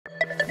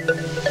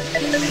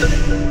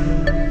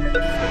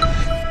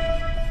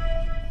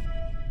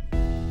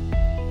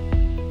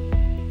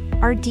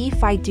Our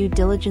DeFi due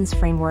diligence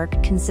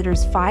framework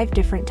considers 5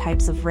 different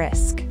types of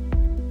risk.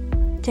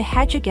 To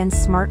hedge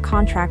against smart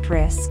contract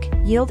risk,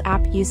 Yield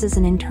App uses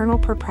an internal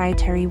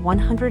proprietary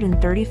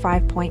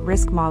 135-point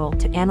risk model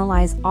to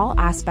analyze all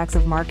aspects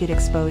of market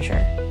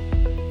exposure.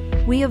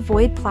 We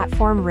avoid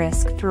platform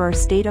risk through our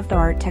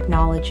state-of-the-art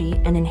technology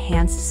and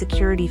enhanced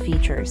security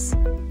features.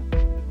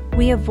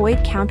 We avoid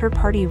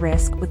counterparty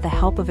risk with the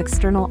help of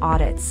external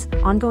audits,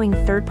 ongoing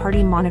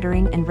third-party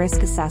monitoring and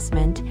risk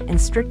assessment, and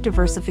strict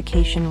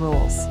diversification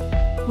rules.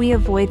 We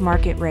avoid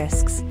market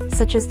risks,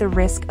 such as the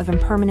risk of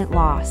impermanent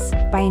loss,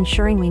 by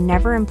ensuring we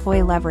never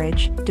employ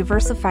leverage,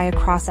 diversify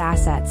across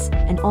assets,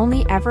 and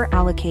only ever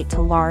allocate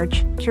to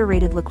large,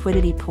 curated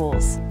liquidity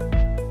pools.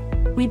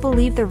 We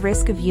believe the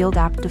risk of Yield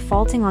App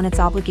defaulting on its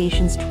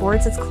obligations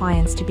towards its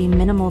clients to be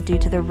minimal due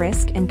to the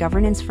risk and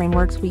governance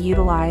frameworks we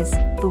utilize,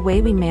 the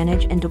way we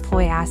manage and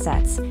deploy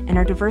assets, and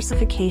our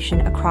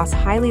diversification across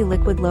highly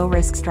liquid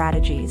low-risk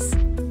strategies.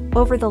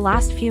 Over the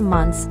last few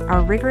months,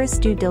 our rigorous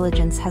due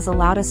diligence has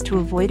allowed us to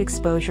avoid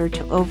exposure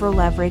to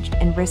over-leveraged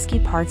and risky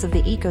parts of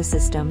the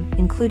ecosystem,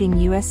 including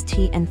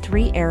UST and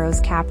 3 Arrows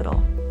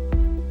Capital.